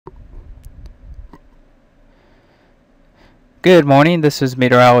Good morning, this is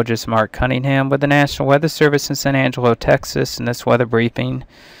meteorologist Mark Cunningham with the National Weather Service in San Angelo, Texas, and this weather briefing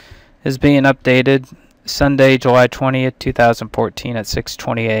is being updated Sunday, July 20th, 2014 at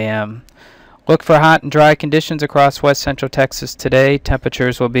 6:20 a.m. Look for hot and dry conditions across west central Texas today.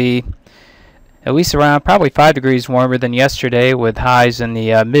 Temperatures will be at least around probably 5 degrees warmer than yesterday with highs in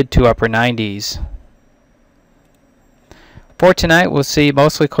the mid to upper 90s. For tonight, we'll see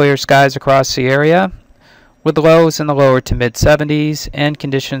mostly clear skies across the area, with lows in the lower to mid 70s, and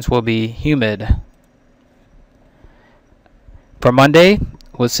conditions will be humid. For Monday,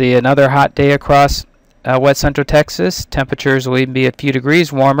 we'll see another hot day across west central Texas. Temperatures will even be a few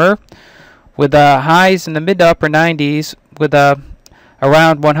degrees warmer, with highs in the mid to upper 90s, with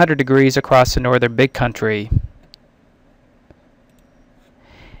around 100 degrees across the northern big country.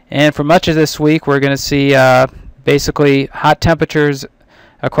 And for much of this week, we're going to see basically hot temperatures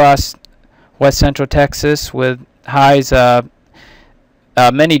across west central Texas with highs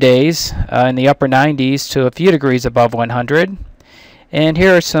many days in the upper 90s to a few degrees above 100. And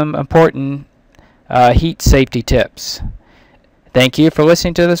here are some important heat safety tips. Thank you for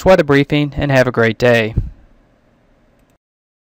listening to this weather briefing, and have a great day.